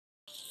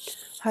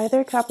Hi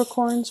there,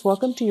 Capricorns.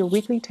 Welcome to your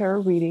weekly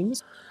tarot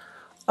readings.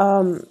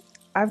 Um,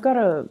 I've got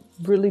a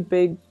really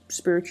big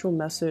spiritual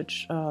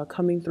message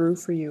coming through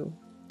for you.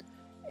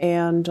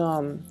 And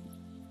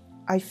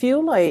I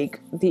feel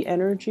like the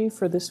energy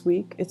for this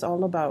week, it's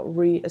all about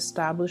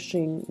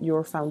re-establishing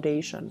your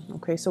foundation.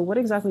 Okay, so what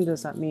exactly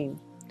does that mean?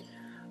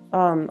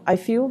 I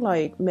feel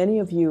like many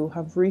of you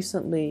have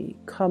recently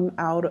come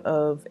out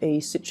of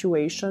a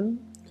situation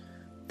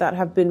that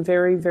have been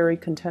very, very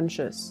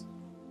contentious.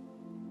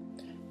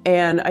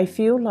 And I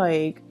feel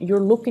like you're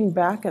looking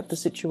back at the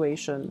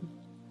situation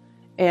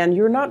and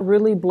you're not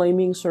really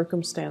blaming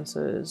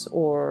circumstances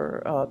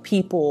or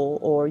people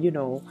or,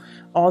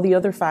 all the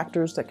other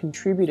factors that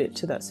contributed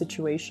to that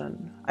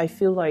situation. I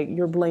feel like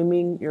you're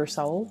blaming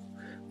yourself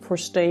for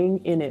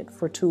staying in it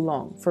for too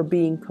long, for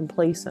being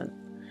complacent,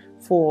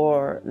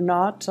 for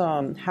not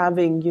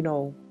having,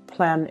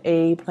 plan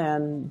A,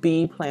 plan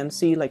B, plan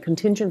C, like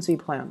contingency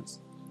plans.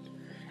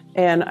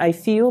 And I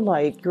feel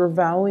like you're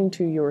vowing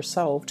to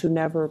yourself to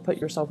never put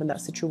yourself in that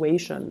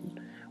situation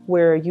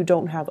where you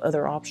don't have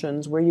other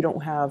options, where you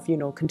don't have,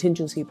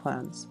 contingency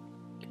plans.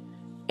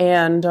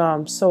 And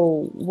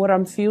so what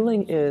I'm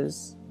feeling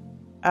is,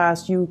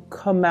 as you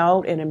come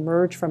out and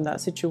emerge from that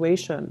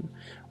situation,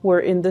 we're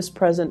in this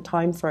present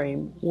time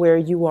frame where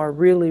you are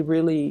really,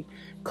 really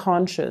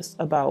conscious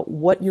about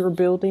what you're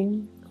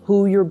building,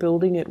 who you're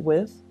building it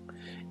with,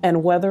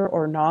 and whether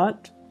or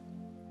not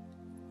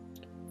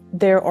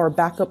there are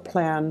backup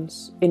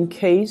plans in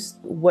case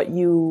what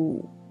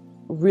you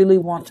really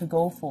want to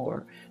go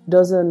for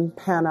doesn't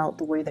pan out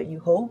the way that you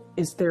hope.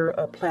 Is there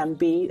a plan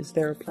B? Is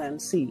there a plan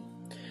C?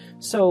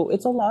 So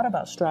it's a lot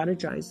about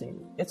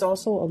strategizing. It's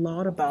also a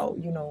lot about,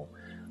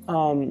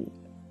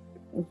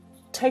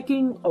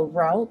 taking a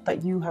route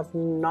that you have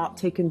not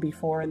taken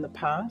before in the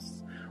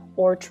past,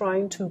 or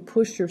trying to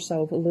push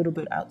yourself a little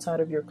bit outside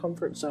of your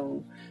comfort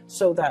zone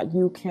so that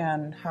you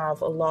can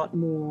have a lot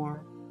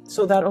more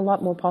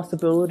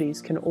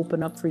possibilities can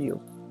open up for you.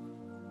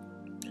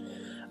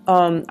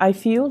 I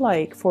feel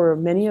like for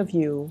many of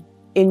you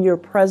in your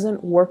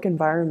present work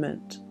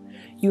environment,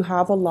 you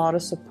have a lot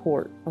of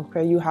support.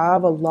 Okay, you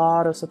have a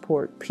lot of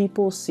support.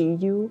 People see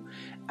you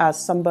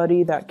as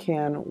somebody that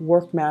can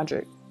work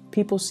magic.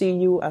 People see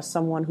you as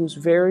someone who's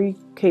very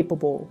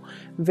capable,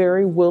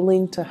 very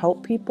willing to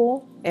help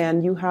people,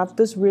 and you have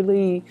this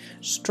really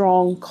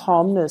strong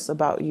calmness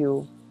about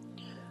you,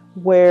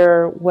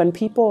 where when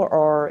people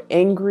are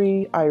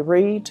angry,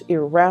 irate,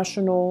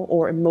 irrational,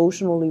 or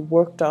emotionally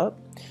worked up,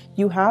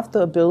 you have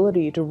the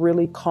ability to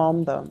really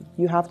calm them.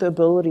 You have the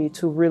ability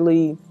to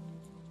really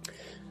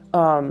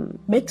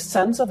make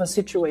sense of a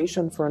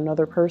situation for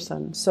another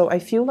person. So I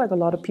feel like a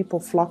lot of people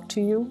flock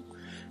to you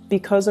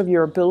because of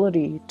your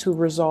ability to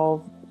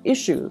resolve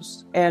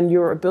issues and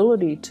your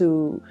ability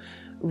to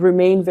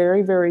remain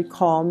very, very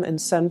calm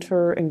and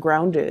centered and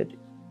grounded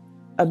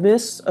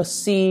amidst a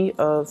sea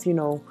of,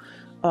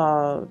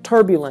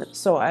 turbulence.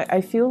 So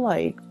I feel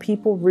like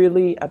people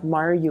really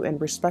admire you and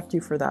respect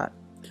you for that.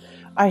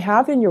 I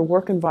have in your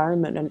work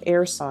environment an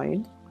air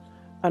sign,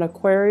 an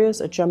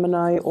Aquarius, a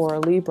Gemini, or a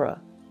Libra.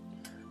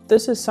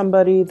 This is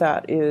somebody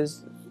that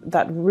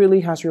really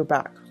has your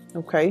back.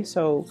 Okay,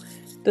 so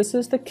this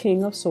is the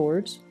King of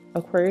Swords,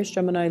 Aquarius,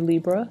 Gemini,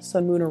 Libra,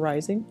 Sun, Moon, or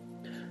Rising.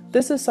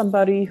 This is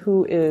somebody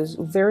who is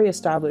very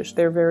established.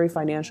 They're very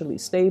financially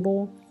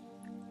stable.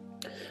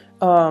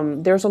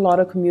 There's a lot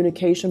of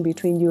communication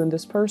between you and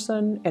this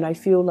person, and I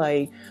feel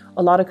like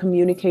a lot of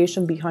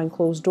communication behind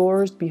closed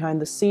doors, behind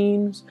the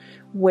scenes,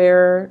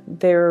 where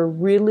they're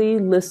really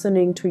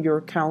listening to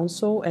your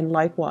counsel, and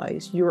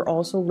likewise, you're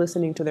also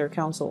listening to their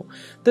counsel.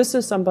 This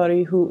is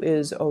somebody who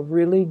is a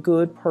really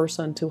good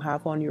person to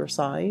have on your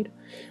side.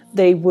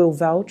 They will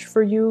vouch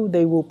for you.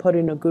 They will put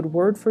in a good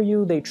word for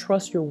you. They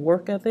trust your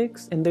work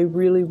ethics, and they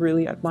really,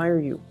 really admire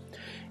you.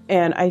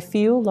 And I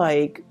feel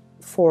like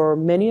for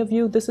many of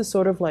you, this is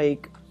sort of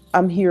like,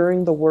 I'm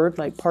hearing the word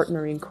like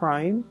partner in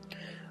crime,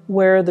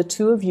 where the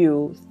two of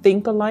you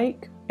think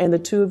alike and the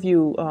two of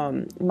you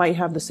might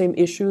have the same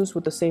issues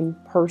with the same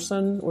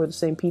person or the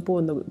same people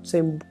in the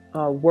same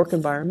work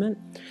environment.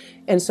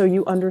 And so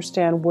you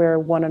understand where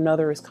one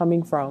another is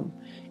coming from.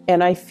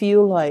 And I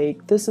feel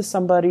like this is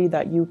somebody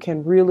that you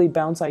can really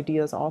bounce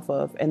ideas off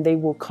of, and they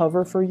will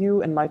cover for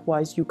you, and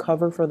likewise you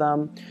cover for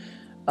them,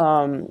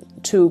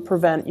 to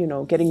prevent,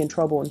 getting in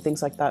trouble and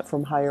things like that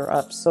from higher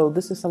ups. So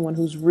this is someone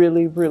who's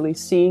really, really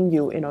seeing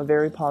you in a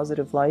very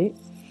positive light,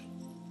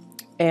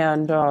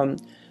 and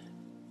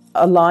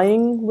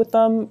allying with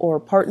them or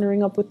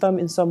partnering up with them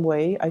in some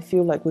way, I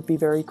feel like would be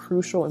very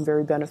crucial and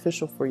very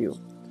beneficial for you.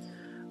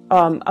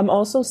 I'm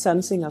also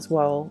sensing as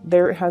well,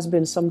 there has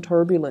been some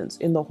turbulence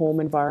in the home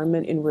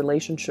environment in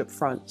relationship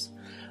fronts.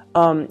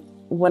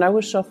 When I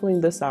was shuffling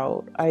this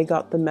out, I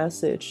got the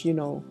message,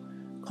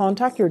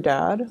 contact your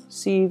dad,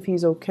 see if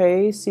he's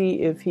okay,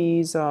 see if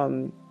he's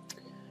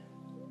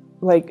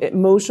like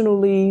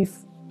emotionally,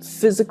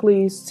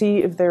 physically, see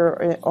if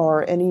there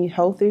are any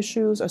health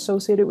issues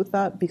associated with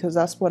that, because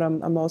that's what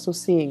I'm also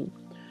seeing.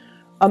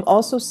 I'm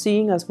also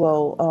seeing as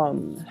well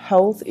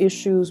health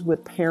issues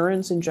with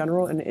parents in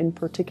general, and in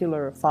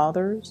particular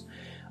fathers.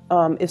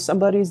 If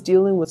somebody's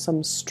dealing with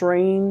some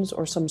strains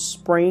or some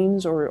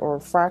sprains or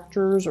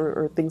fractures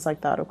or things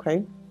like that,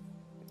 okay?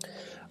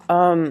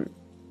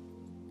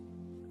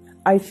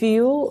 I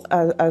feel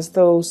as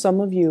though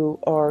some of you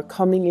are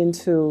coming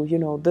into, you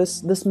know,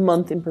 this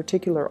month in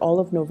particular, all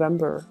of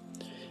November,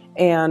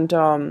 and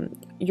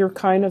you're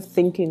kind of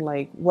thinking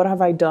like, what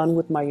have I done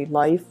with my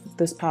life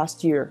this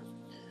past year?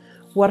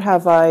 What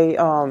have I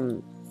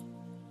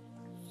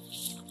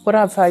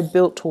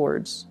built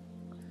towards?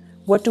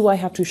 What do I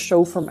have to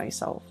show for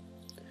myself?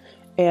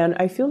 And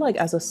I feel like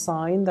as a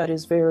sign that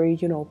is very,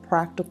 you know,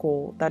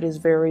 practical, that is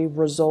very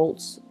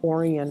results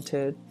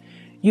oriented,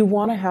 you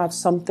want to have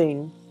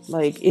something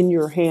like in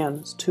your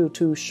hands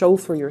to show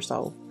for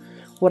yourself.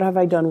 What have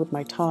I done with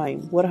my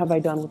time? What have I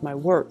done with my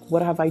work?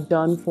 What have I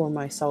done for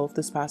myself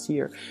this past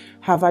year?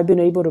 Have I been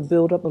able to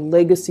build up a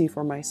legacy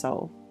for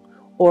myself?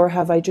 Or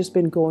have I just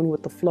been going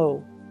with the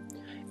flow?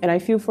 And I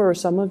feel for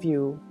some of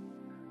you,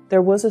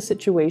 there was a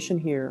situation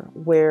here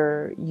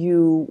where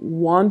you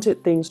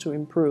wanted things to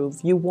improve.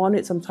 You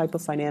wanted some type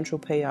of financial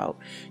payout.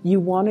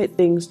 You wanted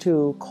things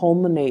to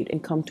culminate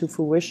and come to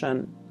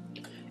fruition.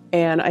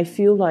 And I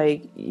feel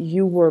like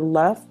you were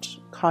left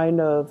kind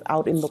of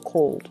out in the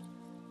cold.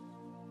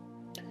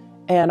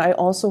 And I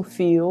also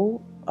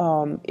feel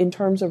in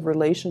terms of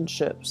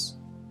relationships,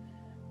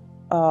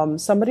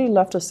 somebody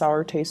left a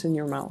sour taste in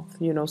your mouth.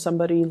 You know,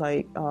 somebody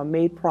like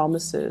made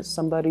promises,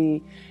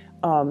 somebody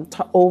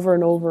over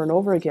and over and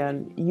over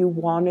again, you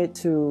wanted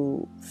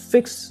to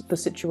fix the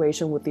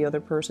situation with the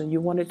other person.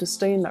 You wanted to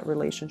stay in that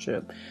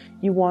relationship.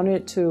 You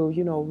wanted to,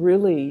 you know,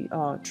 really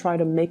try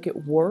to make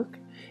it work.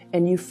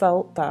 And you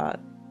felt that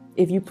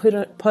if you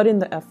put in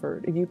the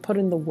effort, if you put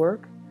in the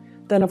work,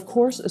 then of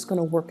course it's going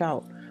to work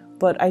out.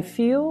 But I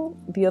feel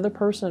the other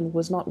person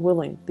was not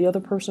willing. The other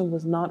person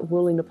was not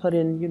willing to put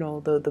in, you know,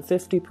 the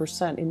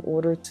 50% in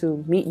order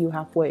to meet you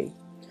halfway.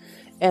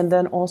 And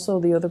then also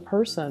the other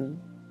person,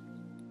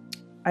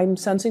 I'm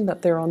sensing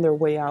that they're on their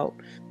way out.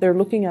 They're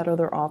looking at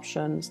other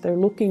options. They're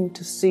looking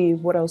to see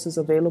what else is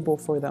available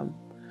for them.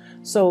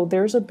 So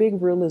there's a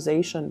big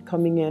realization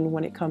coming in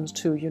when it comes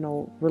to, you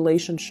know,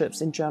 relationships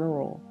in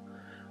general,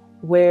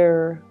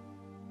 where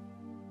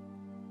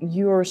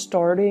you're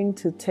starting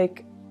to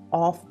take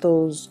off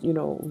those, you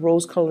know,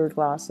 rose-colored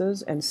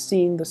glasses and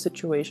seeing the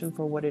situation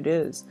for what it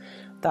is.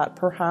 That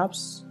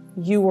perhaps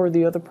you or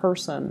the other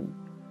person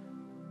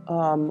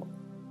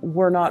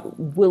were not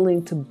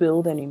willing to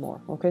build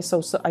anymore. Okay,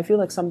 so I feel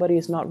like somebody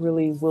is not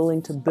really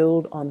willing to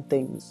build on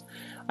things.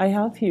 I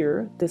have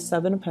here the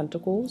Seven of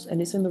Pentacles,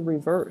 and it's in the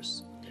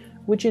reverse,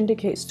 which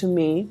indicates to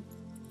me,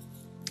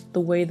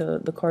 the way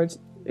the cards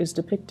is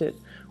depicted,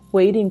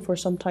 waiting for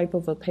some type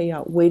of a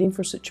payout, waiting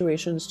for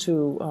situations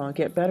to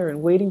get better,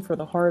 and waiting for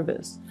the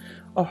harvest.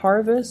 A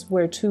harvest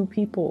where two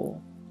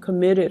people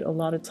committed a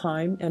lot of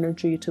time,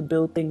 energy to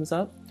build things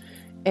up.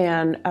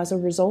 And as a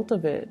result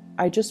of it,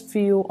 I just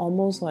feel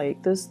almost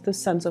like this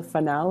sense of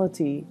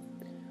finality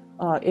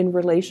in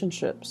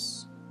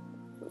relationships,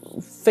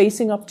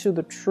 facing up to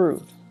the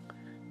truth,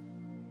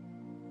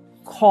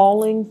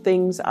 calling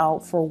things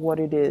out for what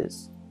it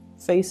is,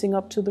 facing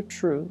up to the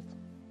truth,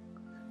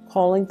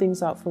 calling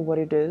things out for what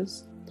it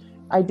is.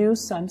 I do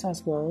sense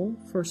as well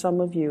for some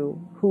of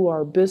you who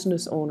are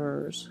business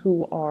owners,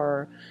 who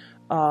are,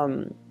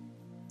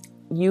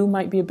 you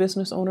might be a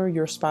business owner,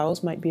 your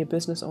spouse might be a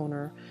business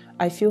owner.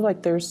 I feel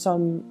like there's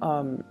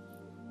some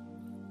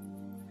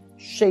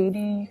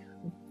shady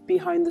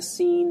behind the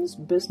scenes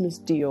business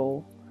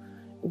deal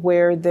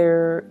where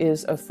there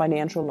is a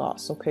financial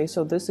loss. Okay,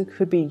 so this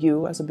could be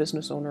you as a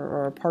business owner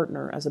or a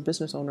partner as a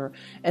business owner,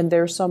 and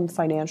there's some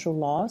financial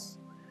loss,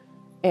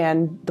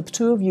 and the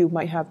two of you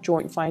might have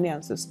joint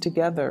finances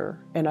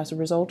together, and as a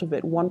result of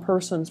it, one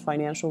person's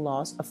financial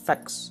loss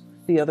affects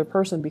the other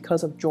person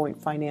because of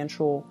joint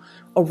financial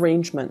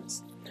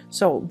arrangements.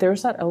 So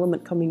there's that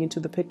element coming into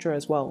the picture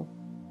as well.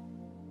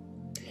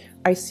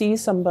 I see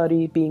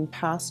somebody being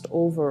passed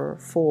over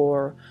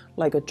for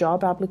like a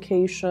job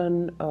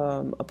application,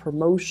 a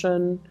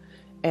promotion,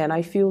 and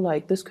I feel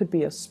like this could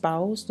be a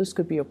spouse, this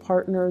could be a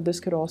partner, this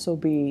could also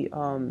be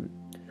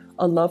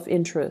a love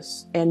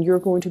interest, and you're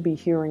going to be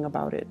hearing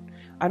about it.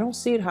 I don't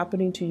see it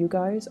happening to you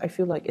guys. I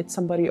feel like it's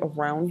somebody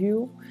around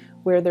you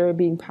where they're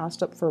being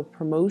passed up for a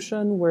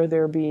promotion, where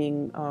they're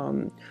being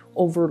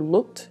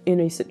overlooked in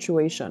a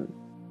situation.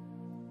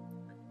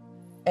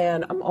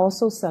 And I'm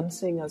also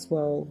sensing as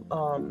well,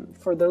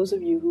 for those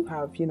of you who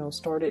have, you know,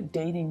 started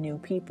dating new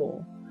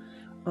people,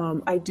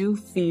 I do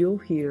feel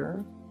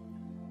here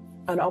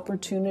an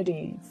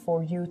opportunity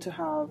for you to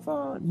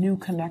have new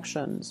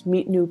connections,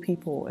 meet new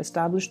people,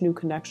 establish new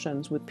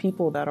connections with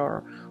people that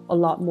are a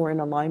lot more in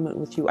alignment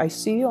with you. I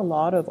see a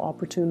lot of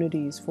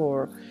opportunities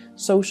for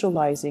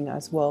socializing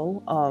as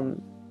well,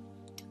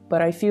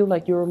 but I feel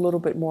like you're a little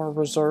bit more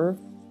reserved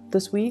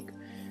this week.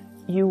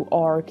 You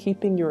are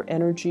keeping your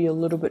energy a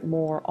little bit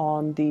more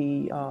on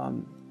the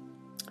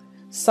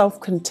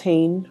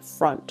self-contained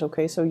front.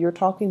 Okay, so you're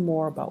talking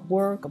more about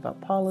work, about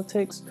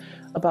politics,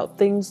 about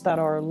things that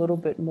are a little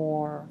bit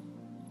more,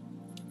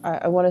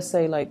 I want to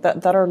say, like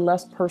that are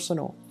less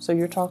personal. So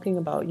you're talking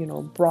about, you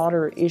know,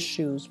 broader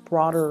issues,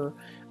 broader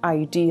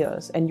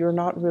ideas, and you're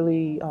not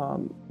really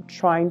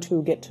trying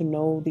to get to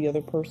know the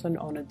other person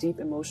on a deep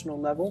emotional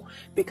level,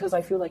 because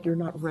I feel like you're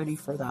not ready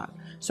for that.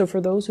 So for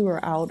those who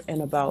are out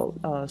and about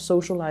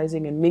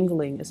socializing and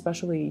mingling,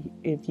 especially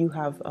if you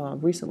have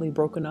recently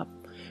broken up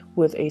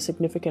with a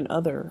significant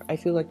other, I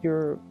feel like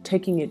you're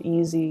taking it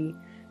easy.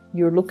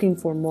 You're looking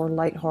for more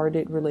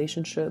lighthearted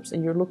relationships,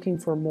 and you're looking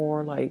for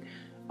more like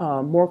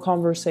more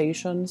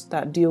conversations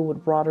that deal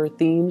with broader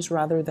themes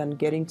rather than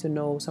getting to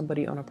know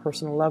somebody on a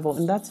personal level.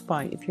 And that's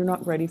fine. If you're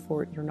not ready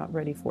for it, you're not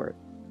ready for it.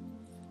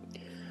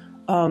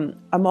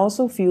 I'm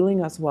also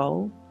feeling as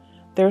well,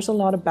 there's a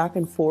lot of back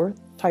and forth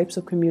types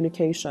of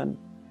communication.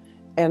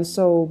 And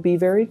so be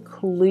very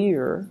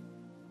clear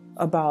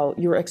about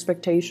your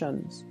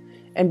expectations,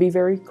 and be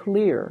very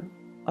clear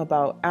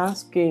about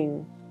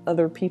asking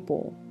other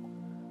people,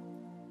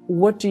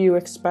 what do you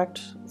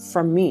expect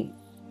from me?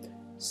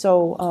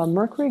 So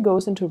Mercury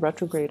goes into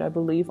retrograde, I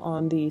believe,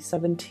 on the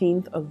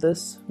 17th of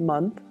this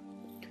month.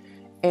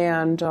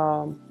 And,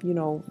 you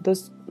know,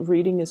 this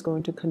reading is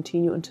going to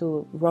continue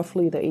until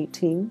roughly the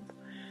 18th.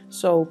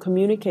 So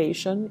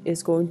communication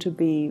is going to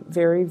be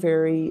very,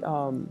 very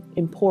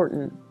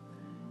important.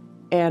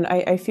 And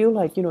I feel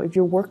like, you know, if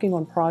you're working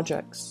on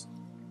projects,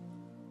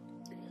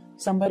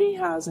 somebody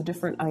has a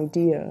different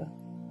idea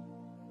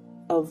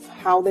of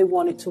how they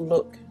want it to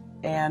look.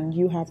 And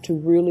you have to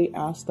really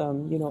ask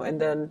them, you know, and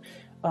then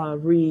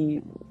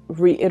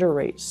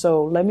reiterate.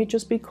 So let me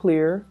just be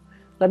clear.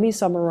 Let me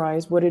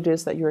summarize what it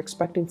is that you're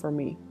expecting from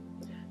me,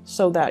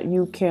 so that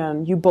you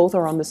both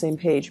are on the same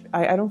page.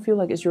 I don't feel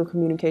like it's your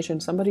communication.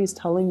 Somebody's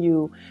telling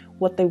you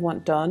what they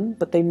want done,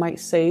 but they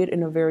might say it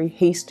in a very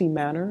hasty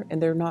manner,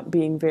 and they're not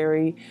being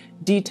very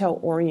detail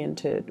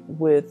oriented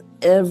with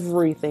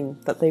everything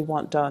that they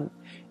want done.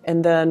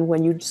 And then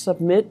when you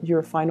submit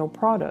your final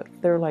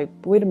product, they're like,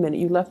 wait a minute,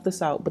 you left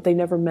this out, but they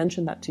never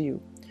mentioned that to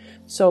you.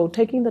 So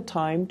taking the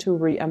time to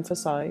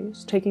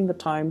re-emphasize, taking the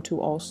time to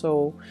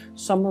also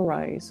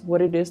summarize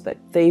what it is that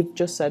they've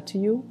just said to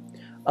you,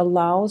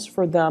 allows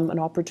for them an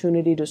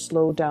opportunity to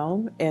slow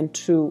down and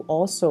to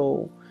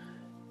also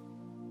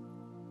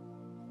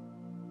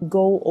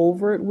go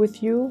over it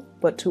with you,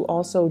 but to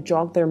also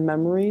jog their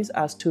memories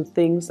as to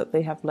things that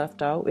they have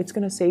left out. It's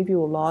going to save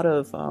you a lot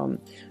of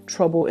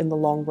trouble in the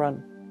long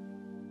run.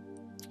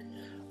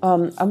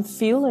 I'm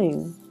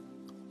feeling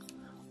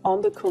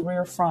on the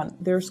career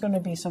front, there's going to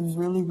be some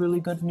really,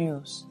 really good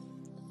news.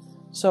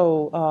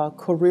 So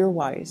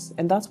career-wise,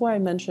 and that's why I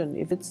mentioned,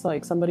 if it's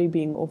like somebody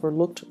being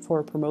overlooked for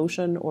a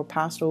promotion or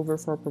passed over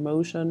for a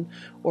promotion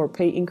or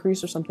pay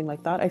increase or something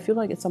like that, I feel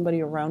like it's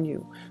somebody around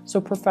you.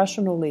 So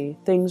professionally,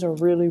 things are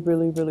really,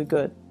 really, really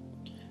good.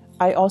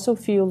 I also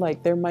feel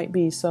like there might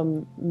be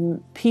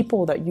some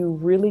people that you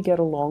really get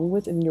along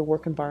with in your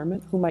work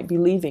environment who might be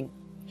leaving.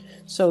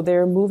 So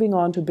they're moving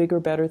on to bigger,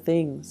 better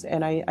things.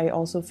 And I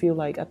also feel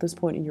like at this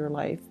point in your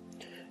life,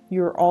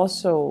 you're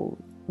also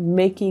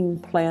making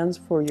plans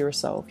for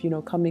yourself, you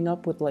know, coming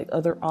up with like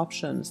other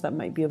options that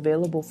might be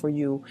available for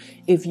you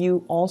if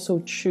you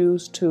also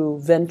choose to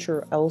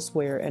venture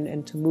elsewhere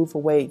and to move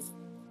away.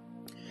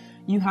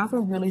 You have a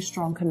really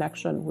strong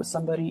connection with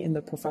somebody in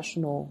the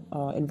professional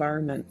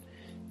environment.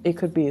 It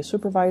could be a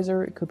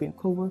supervisor, it could be a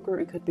coworker,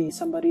 it could be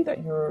somebody that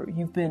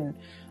you've been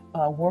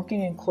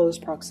working in close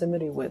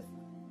proximity with.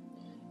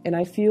 And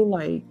I feel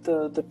like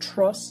the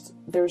trust,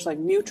 there's like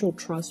mutual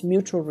trust,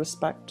 mutual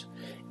respect.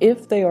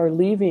 If they are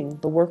leaving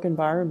the work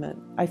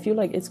environment, I feel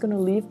like it's going to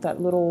leave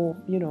that little,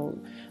 you know,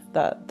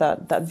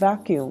 that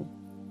vacuum.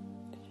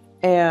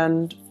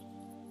 And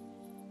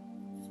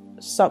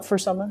so for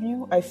some of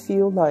you, I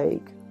feel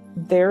like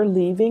their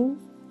leaving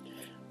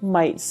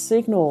might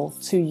signal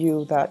to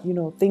you that, you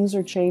know, things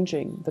are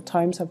changing. The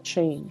times have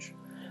changed.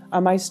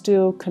 Am I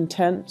still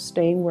content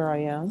staying where I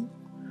am?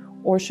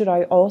 Or should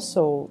I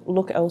also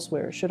look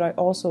elsewhere? Should I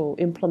also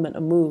implement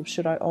a move?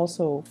 Should I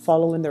also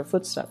follow in their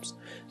footsteps?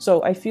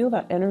 So I feel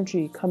that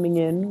energy coming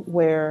in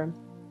where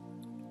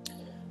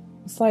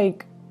it's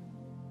like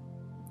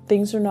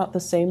things are not the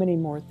same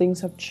anymore.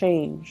 Things have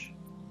changed.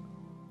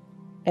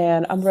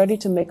 And I'm ready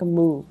to make a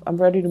move. I'm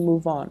ready to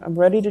move on. I'm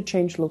ready to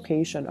change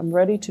location. I'm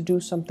ready to do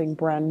something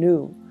brand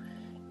new.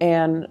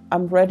 And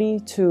I'm ready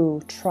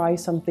to try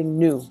something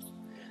new.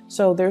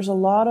 So there's a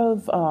lot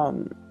of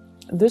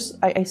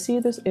I see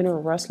this inner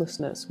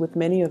restlessness with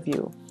many of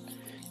you.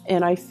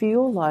 And I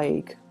feel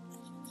like,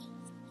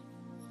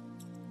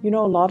 you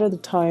know, a lot of the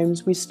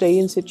times we stay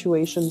in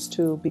situations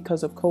too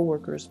because of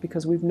coworkers,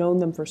 because we've known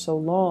them for so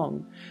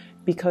long,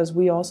 because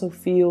we also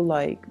feel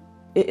like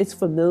it's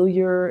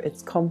familiar,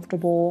 it's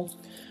comfortable.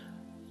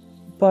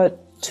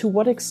 But to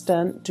what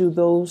extent do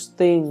those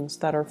things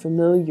that are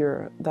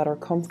familiar, that are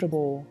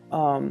comfortable,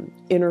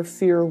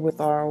 interfere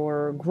with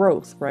our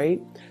growth, right?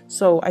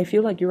 So I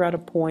feel like you're at a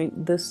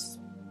point this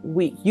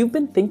week. You've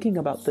been thinking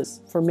about this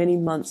for many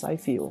months, I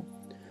feel.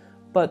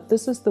 But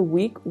this is the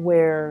week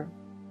where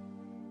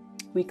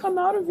we come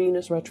out of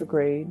Venus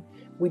retrograde,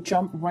 we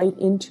jump right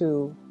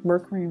into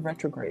Mercury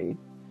retrograde,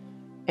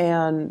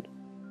 and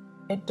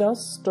it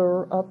does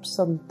stir up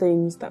some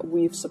things that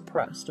we've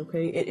suppressed,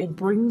 okay? It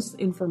brings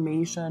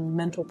information,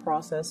 mental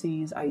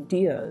processes,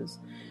 ideas,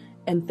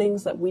 and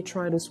things that we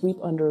try to sweep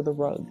under the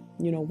rug.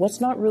 You know, what's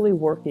not really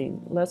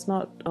working? Let's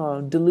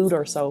not delude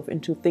ourselves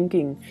into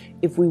thinking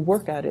if we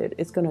work at it,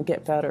 it's going to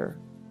get better.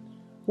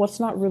 What's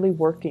not really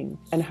working,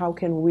 and how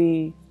can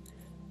we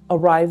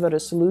arrive at a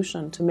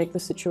solution to make the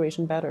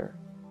situation better?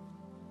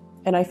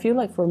 And I feel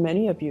like for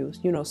many of you,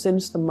 you know,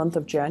 since the month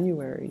of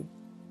January,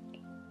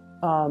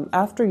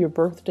 after your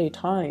birthday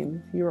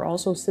time, you're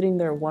also sitting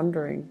there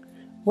wondering,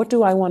 what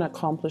do I want to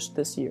accomplish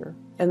this year?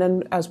 And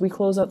then as we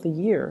close out the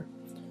year,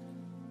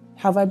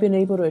 have I been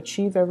able to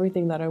achieve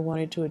everything that I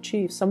wanted to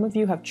achieve? Some of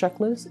you have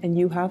checklists and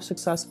you have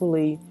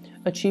successfully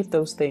achieved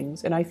those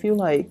things. And I feel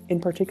like, in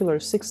particular,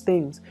 6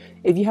 things.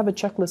 If you have a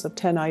checklist of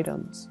 10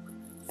 items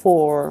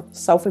for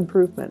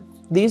self-improvement,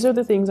 these are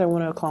the things I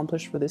want to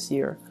accomplish for this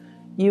year.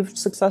 You've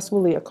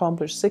successfully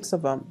accomplished 6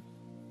 of them.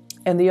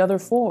 And the other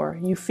 4,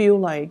 you feel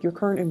like your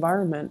current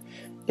environment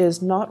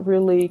is not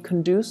really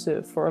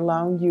conducive for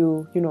allowing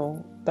you, you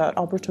know, that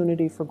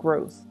opportunity for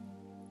growth.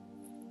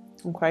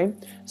 Okay?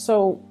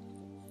 So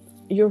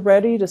you're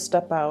ready to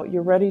step out.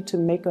 You're ready to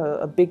make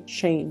a big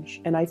change.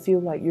 And I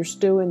feel like you're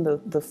still in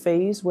the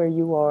phase where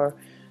you are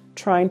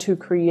trying to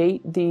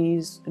create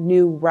these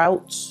new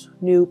routes,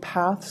 new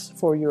paths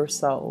for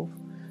yourself.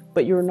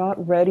 But you're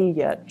not ready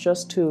yet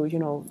just to, you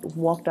know,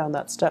 walk down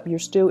that step. You're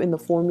still in the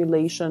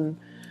formulating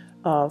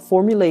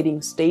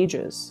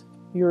stages.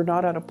 You're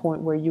not at a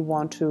point where you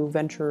want to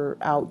venture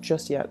out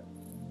just yet.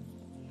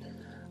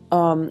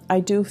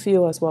 I do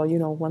feel as well, you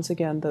know, once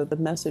again, the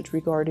message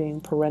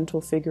regarding parental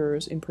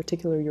figures, in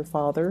particular your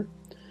father,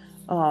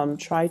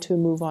 try to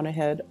move on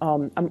ahead.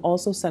 I'm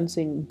also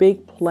sensing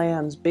big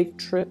plans, big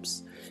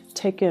trips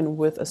taken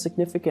with a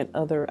significant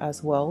other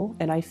as well.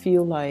 And I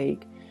feel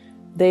like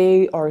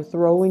they are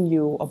throwing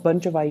you a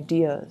bunch of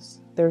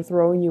ideas. They're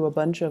throwing you a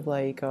bunch of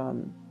like,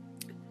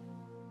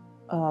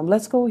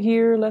 let's go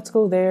here, let's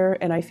go there.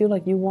 And I feel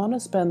like you want to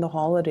spend the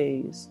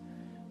holidays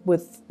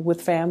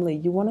with family.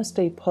 You want to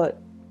stay put.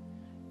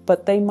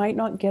 But they might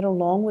not get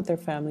along with their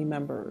family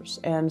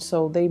members. And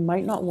so they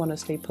might not want to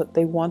stay put.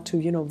 They want to,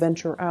 you know,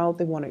 venture out.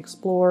 They want to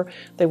explore.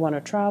 They want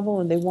to travel.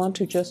 And they want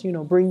to just, you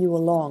know, bring you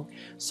along.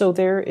 So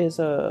there is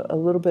a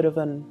little bit of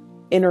an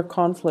inner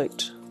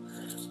conflict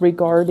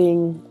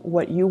regarding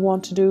what you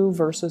want to do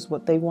versus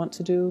what they want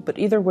to do. But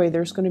either way,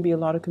 there's going to be a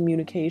lot of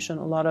communication,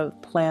 a lot of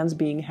plans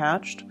being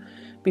hatched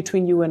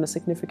between you and a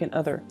significant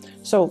other.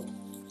 So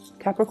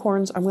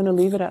Capricorns, I'm going to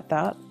leave it at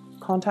that.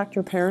 Contact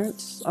your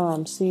parents,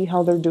 see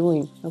how they're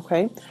doing,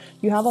 okay?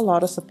 You have a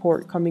lot of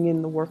support coming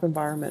in the work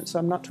environment, so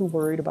I'm not too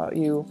worried about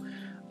you.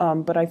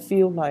 But I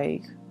feel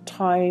like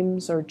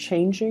times are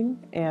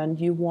changing and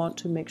you want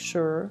to make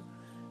sure,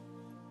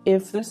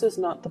 if this is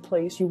not the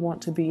place you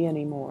want to be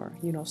anymore,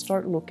 you know,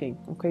 start looking,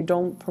 okay?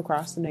 Don't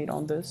procrastinate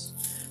on this.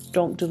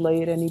 Don't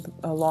delay it any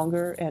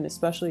longer, and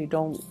especially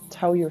don't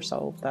tell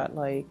yourself that,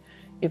 like,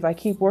 if I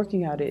keep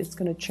working at it, it's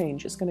going to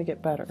change, it's going to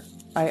get better.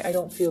 I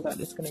don't feel that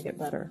it's going to get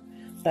better.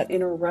 That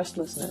inner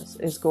restlessness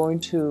is going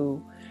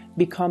to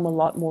become a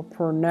lot more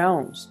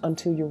pronounced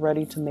until you're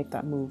ready to make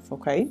that move,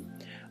 okay?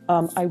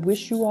 I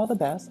wish you all the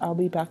best. I'll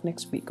be back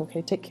next week,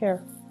 okay? Take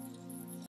care.